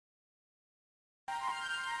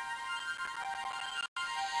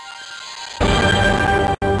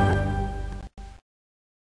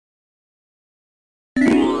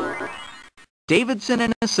Davidson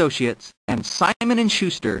and Associates and Simon &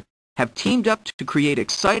 Schuster have teamed up to create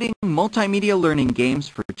exciting multimedia learning games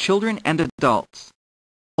for children and adults.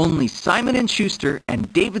 Only Simon & Schuster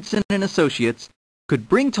and Davidson and Associates could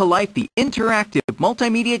bring to life the interactive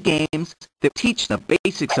multimedia games that teach the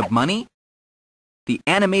basics of money, the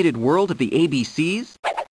animated world of the ABCs,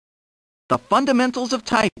 the fundamentals of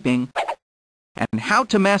typing, and how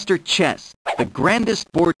to master chess, the grandest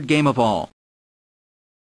board game of all.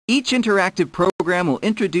 Each interactive program will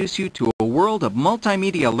introduce you to a world of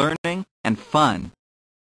multimedia learning and fun.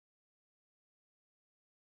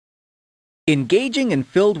 Engaging and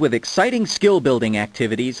filled with exciting skill-building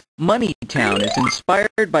activities, Money Town is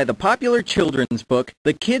inspired by the popular children's book,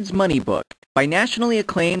 The Kid's Money Book, by nationally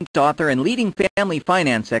acclaimed author and leading family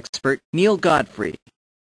finance expert Neil Godfrey.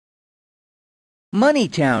 Money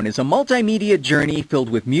Town is a multimedia journey filled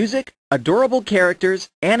with music, adorable characters,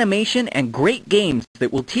 animation, and great games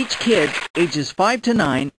that will teach kids ages 5 to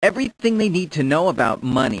 9 everything they need to know about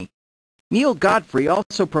money. Neil Godfrey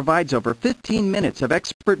also provides over 15 minutes of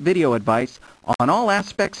expert video advice on all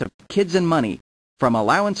aspects of kids and money, from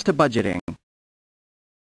allowance to budgeting.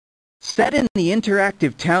 Set in the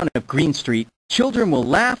interactive town of Green Street, children will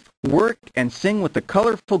laugh, work, and sing with the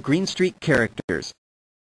colorful Green Street characters.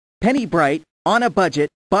 Penny Bright, On a Budget,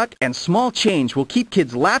 Buck, and Small Change will keep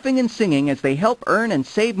kids laughing and singing as they help earn and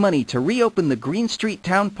save money to reopen the Green Street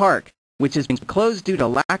Town Park, which has been closed due to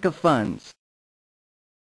lack of funds.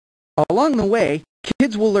 Along the way,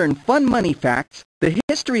 kids will learn fun money facts, the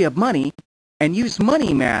history of money, and use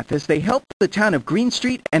money math as they help the town of Green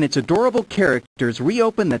Street and its adorable characters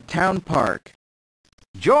reopen the town park.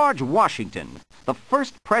 George Washington, the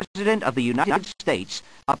first President of the United States,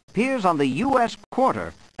 appears on the U.S.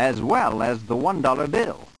 quarter as well as the $1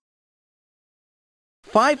 bill.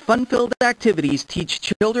 5 fun-filled activities teach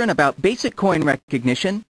children about basic coin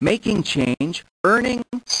recognition, making change, earning,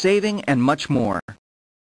 saving, and much more.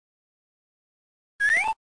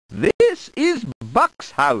 This is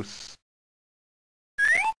Buck's house.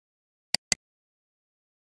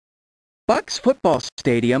 Buck's Football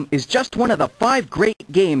Stadium is just one of the 5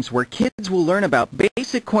 great games where kids will learn about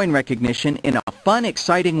basic coin recognition in a fun,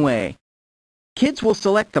 exciting way. Kids will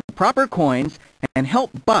select the proper coins and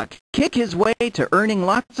help Buck kick his way to earning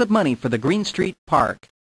lots of money for the Green Street Park.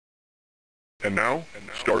 And now,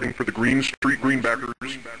 starting for the Green Street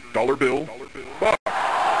Greenbackers, dollar bill, Buck.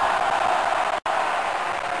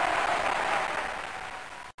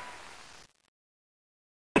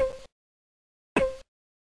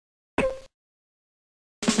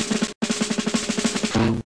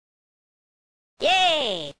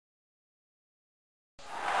 Yay!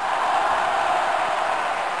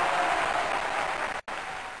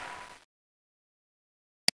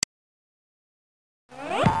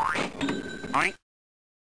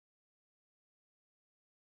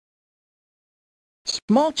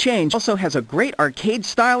 Small Change also has a great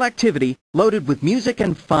arcade-style activity loaded with music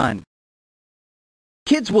and fun.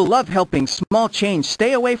 Kids will love helping Small Change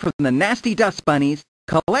stay away from the nasty dust bunnies,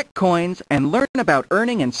 collect coins, and learn about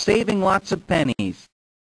earning and saving lots of pennies.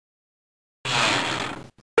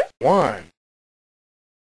 1.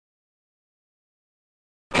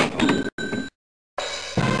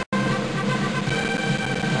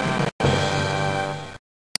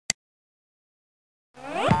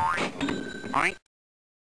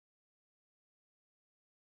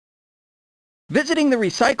 Visiting the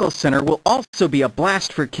Recycle Center will also be a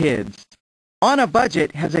blast for kids. On a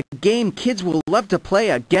Budget has a game kids will love to play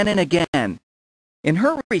again and again. In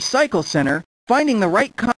her Recycle Center, finding the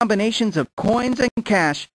right combinations of coins and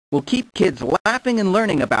cash will keep kids laughing and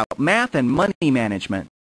learning about math and money management.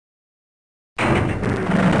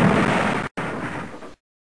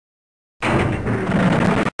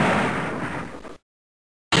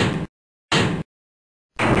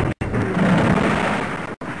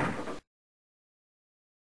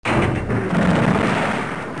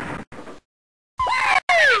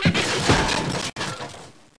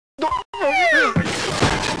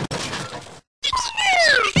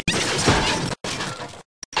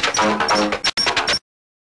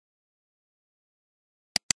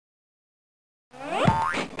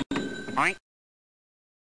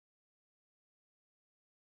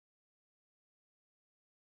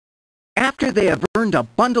 After they have earned a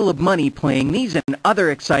bundle of money playing these and other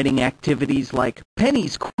exciting activities like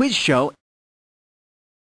Penny's Quiz Show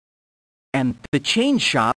and the Change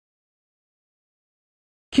Shop,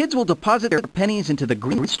 kids will deposit their pennies into the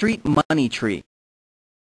Green Street Money Tree.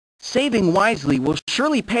 Saving wisely will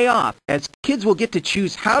surely pay off, as kids will get to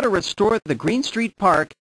choose how to restore the Green Street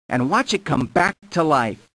Park and watch it come back to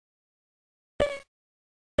life.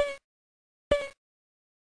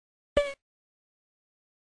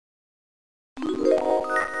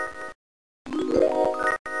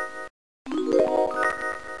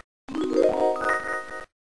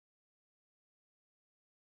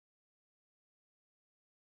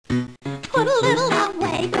 Put a little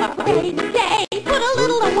away for a rainy day. Put a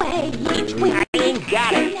little away each week. I ain't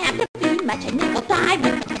got it. Doesn't have to be much a nickel dime.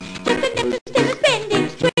 Just a nip instead of spending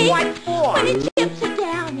spree. What for? When it chips it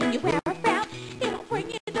down and you wear a frown, it'll bring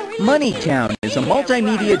you the relief. Moneytown is a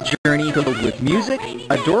multimedia journey filled with music,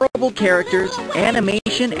 adorable characters,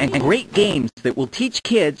 animation, and great games that will teach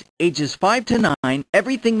kids ages 5 to 9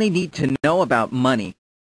 everything they need to know about money.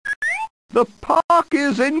 The park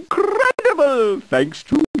is incredible, thanks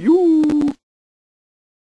to you.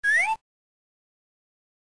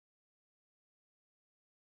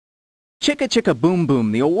 Chicka Chicka Boom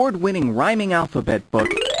Boom, the award-winning rhyming alphabet book,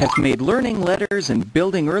 has made learning letters and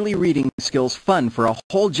building early reading skills fun for a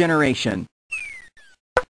whole generation.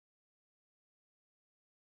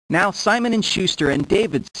 Now Simon & Schuster and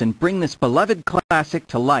Davidson bring this beloved classic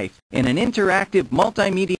to life in an interactive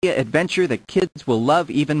multimedia adventure that kids will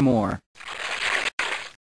love even more.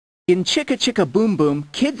 In Chicka Chicka Boom Boom,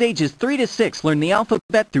 kids ages 3 to 6 learn the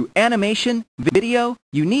alphabet through animation, video,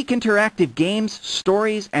 unique interactive games,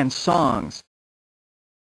 stories, and songs.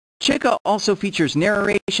 Chicka also features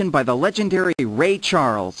narration by the legendary Ray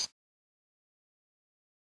Charles.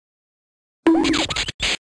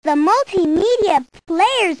 The multimedia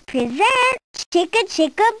players present Chicka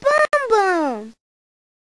Chicka Boom Boom.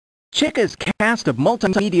 Chicka's cast of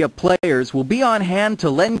multimedia players will be on hand to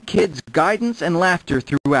lend kids guidance and laughter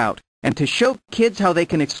throughout, and to show kids how they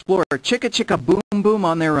can explore Chicka Chicka Boom Boom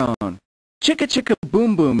on their own. Chicka Chicka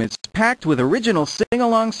Boom Boom is packed with original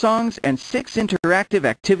sing-along songs and 6 interactive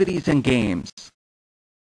activities and games.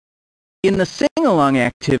 In the sing-along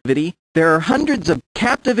activity, there are hundreds of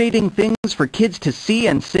captivating things for kids to see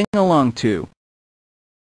and sing along to.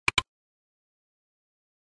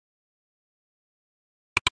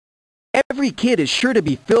 Every kid is sure to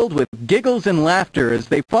be filled with giggles and laughter as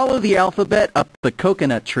they follow the alphabet up the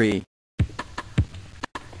coconut tree.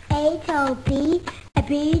 A told B, a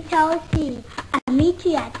B told C. I meet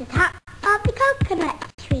you at the top of the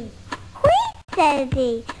coconut tree. Whee, said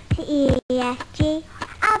D to E, F, G.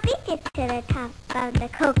 I'll beat you to the top of the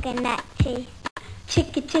coconut tree.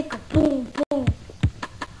 Chicka chicka boom boom.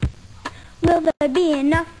 Will there be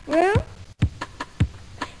enough room?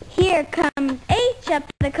 Here comes H up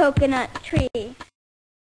the coconut tree.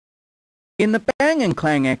 In the Bang and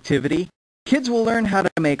Clang activity, kids will learn how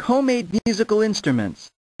to make homemade musical instruments,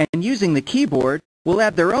 and using the keyboard, will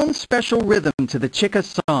add their own special rhythm to the Chicka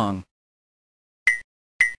song.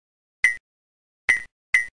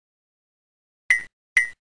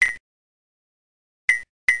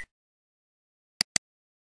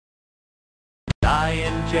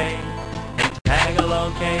 Lion J and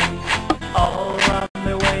Tagalong came all on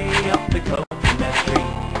their way up the coconut tree.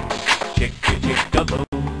 Chicka chicka boom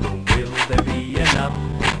boom, will there be enough?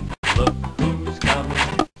 Look who's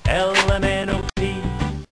coming, L-M-N-O-P.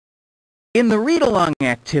 In the read-along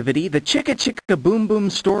activity, the Chicka Chicka Boom Boom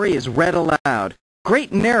story is read aloud.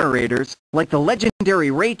 Great narrators, like the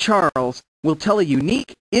legendary Ray Charles, will tell a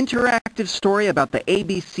unique, interactive story about the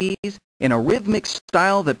ABCs in a rhythmic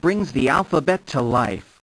style that brings the alphabet to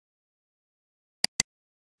life.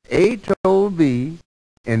 A told B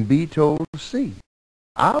and B told C.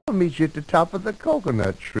 I'll meet you at the top of the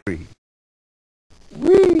coconut tree.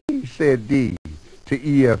 Whee, said D to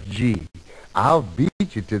E, F, G. I'll beat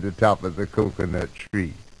you to the top of the coconut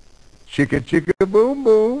tree. Chicka chicka boom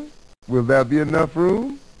boom. Will there be enough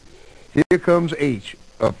room? Here comes H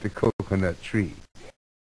up the coconut tree.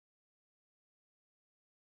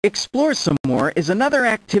 Explore Some More is another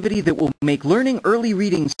activity that will make learning early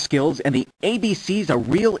reading skills and the ABCs a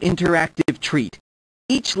real interactive treat.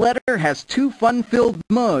 Each letter has 2 fun-filled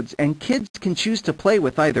modes, and kids can choose to play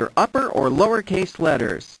with either upper or lowercase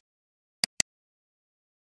letters.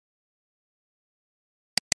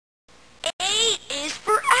 A is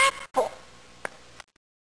for apple.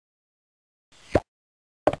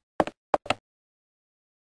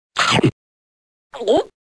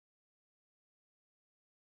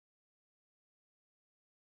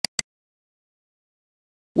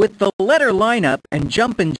 With the letter lineup and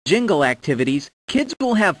jump and jingle activities, kids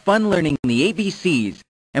will have fun learning the ABCs,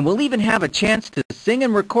 and will even have a chance to sing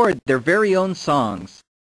and record their very own songs.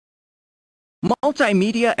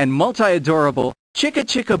 Multimedia and multi-adorable, Chicka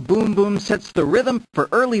Chicka Boom Boom sets the rhythm for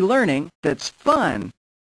early learning that's fun.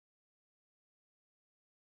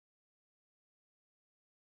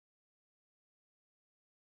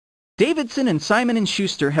 Davidson and Simon &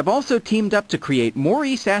 Schuster have also teamed up to create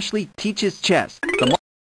Maurice Ashley Teaches Chess.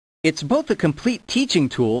 It's both a complete teaching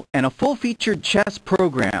tool and a full-featured chess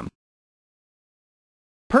program,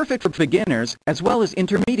 perfect for beginners as well as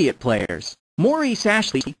intermediate players. Maurice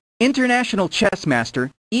Ashley, international chess master,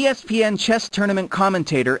 ESPN chess tournament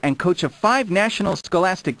commentator, and coach of 5 national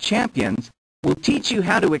scholastic champions, will teach you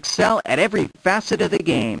how to excel at every facet of the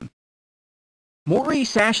game.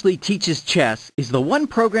 Maurice Ashley Teaches Chess is the one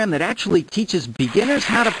program that actually teaches beginners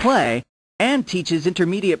how to play and teaches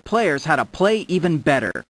intermediate players how to play even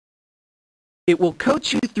better. It will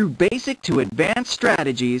coach you through basic to advanced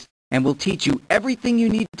strategies and will teach you everything you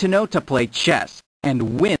need to know to play chess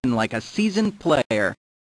and win like a seasoned player.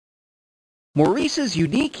 Maurice's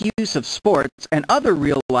unique use of sports and other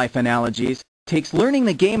real-life analogies takes learning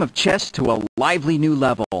the game of chess to a lively new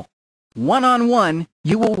level. One-on-one,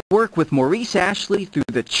 you will work with Maurice Ashley through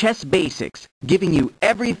the chess basics, giving you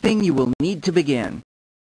everything you will need to begin.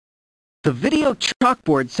 The video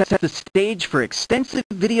chalkboard sets the stage for extensive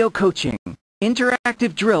video coaching,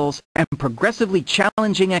 interactive drills, and progressively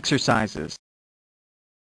challenging exercises.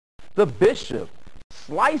 The bishop,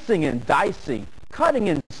 slicing and dicing, cutting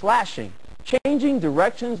and slashing, changing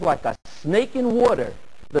directions like a snake in water.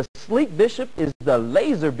 The sleek bishop is the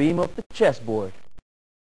laser beam of the chessboard.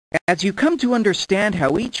 As you come to understand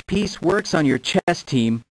how each piece works on your chess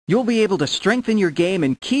team, you'll be able to strengthen your game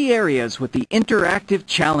in key areas with the interactive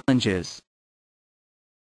challenges.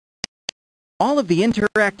 All of the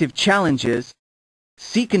interactive challenges,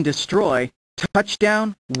 Seek and Destroy,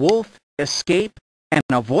 Touchdown, Wolf, Escape, and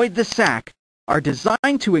Avoid the Sack, are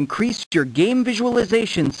designed to increase your game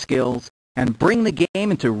visualization skills and bring the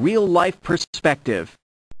game into real-life perspective.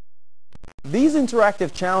 These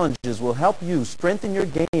interactive challenges will help you strengthen your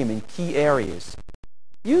game in key areas.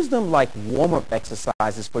 Use them like warm-up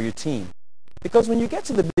exercises for your team, because when you get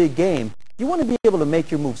to the big game, you want to be able to make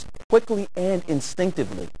your moves quickly and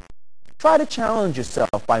instinctively. Try to challenge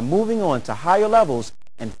yourself by moving on to higher levels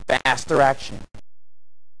and faster action.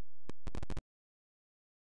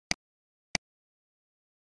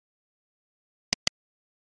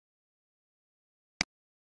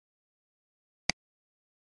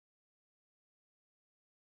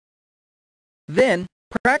 Then,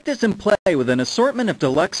 practice and play with an assortment of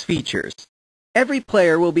deluxe features. Every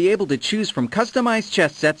player will be able to choose from customized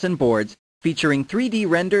chess sets and boards featuring 3D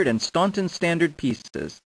rendered and Staunton standard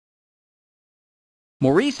pieces.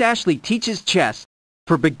 Maurice Ashley Teaches Chess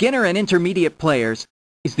for beginner and intermediate players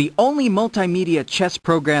is the only multimedia chess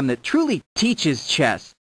program that truly teaches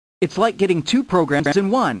chess. It's like getting 2 programs in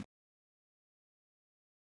one.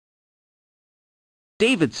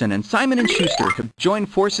 Davidson and Simon & Schuster have joined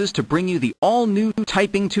forces to bring you the all-new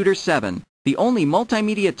Typing Tutor 7, the only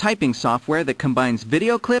multimedia typing software that combines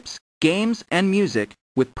video clips, games, and music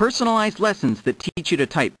with personalized lessons that teach you to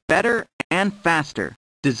type better and faster.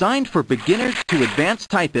 Designed for beginners to advanced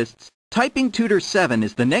typists, Typing Tutor 7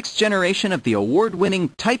 is the next generation of the award-winning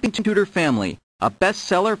Typing Tutor family, a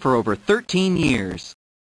bestseller for over 13 years.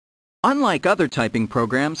 Unlike other typing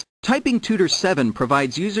programs, Typing Tutor 7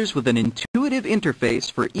 provides users with an intuitive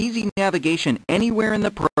interface for easy navigation anywhere in the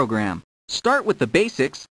program. Start with the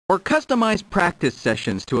basics or customize practice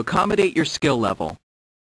sessions to accommodate your skill level.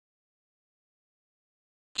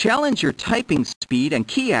 Challenge your typing speed and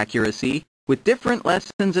key accuracy with different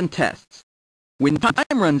lessons and tests. When time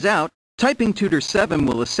runs out, Typing Tutor 7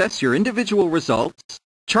 will assess your individual results,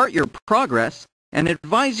 chart your progress, and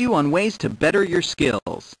advise you on ways to better your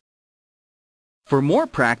skills. For more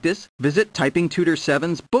practice, visit Typing Tutor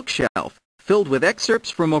 7's bookshelf, filled with excerpts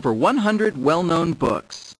from over 100 well-known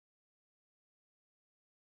books.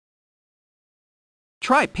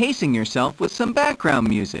 Try pacing yourself with some background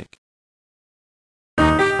music.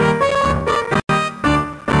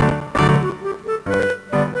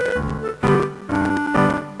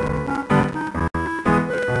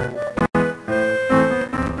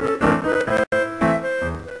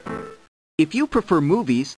 If you prefer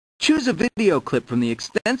movies, choose a video clip from the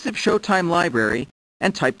extensive Showtime library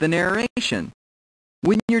and type the narration.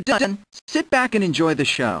 When you're done, sit back and enjoy the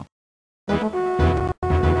show.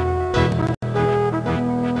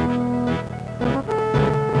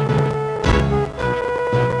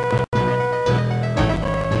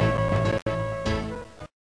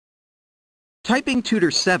 Typing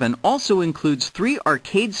Tutor 7 also includes 3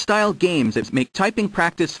 arcade-style games that make typing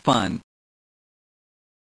practice fun.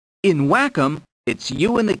 In Whack-'em, it's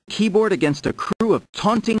you and the keyboard against a crew of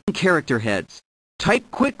taunting character heads. Type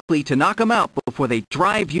quickly to knock them out before they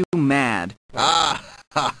drive you mad. Ah,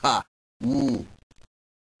 ha, ha. Ooh.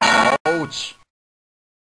 Ouch.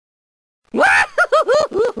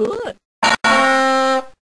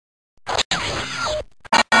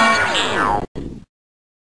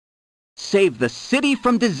 save the city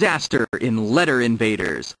from disaster in Letter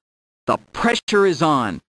Invaders. The pressure is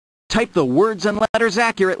on. Type the words and letters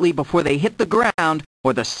accurately before they hit the ground,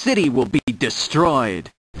 or the city will be destroyed.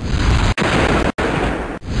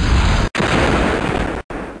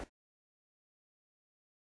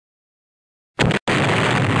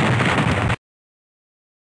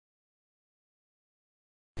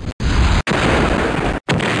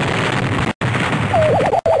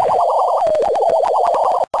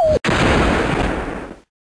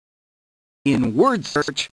 In word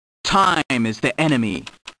search, time is the enemy.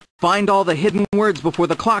 Find all the hidden words before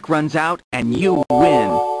the clock runs out, and you win.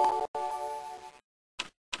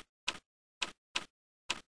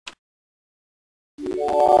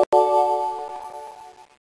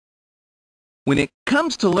 When it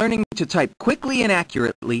comes to learning to type quickly and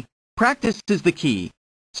accurately, practice is the key.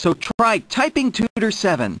 So try Typing Tutor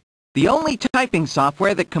 7, the only typing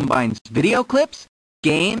software that combines video clips,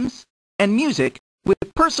 games, and music with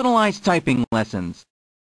personalized typing lessons.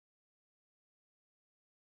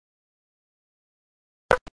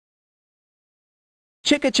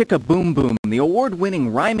 Chicka Chicka Boom Boom, the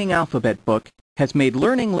award-winning rhyming alphabet book, has made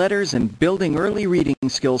learning letters and building early reading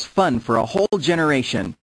skills fun for a whole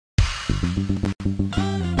generation.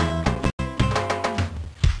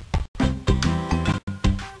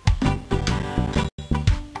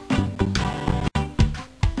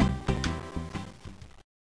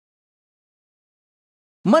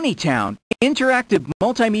 Moneytown, interactive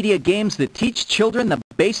multimedia games that teach children the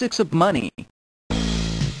basics of money.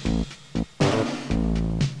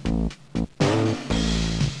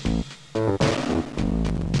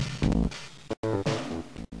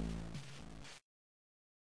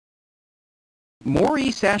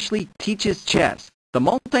 Maurice Ashley Teaches Chess, the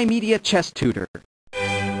multimedia chess tutor.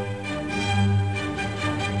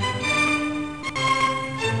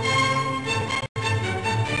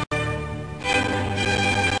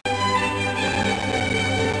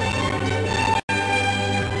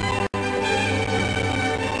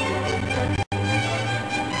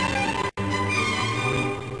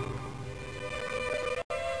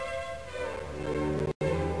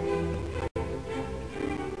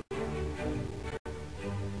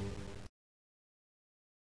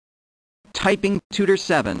 Typing Tutor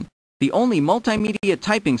 7, the only multimedia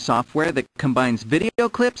typing software that combines video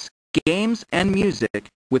clips, games, and music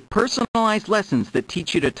with personalized lessons that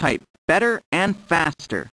teach you to type better and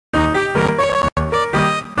faster.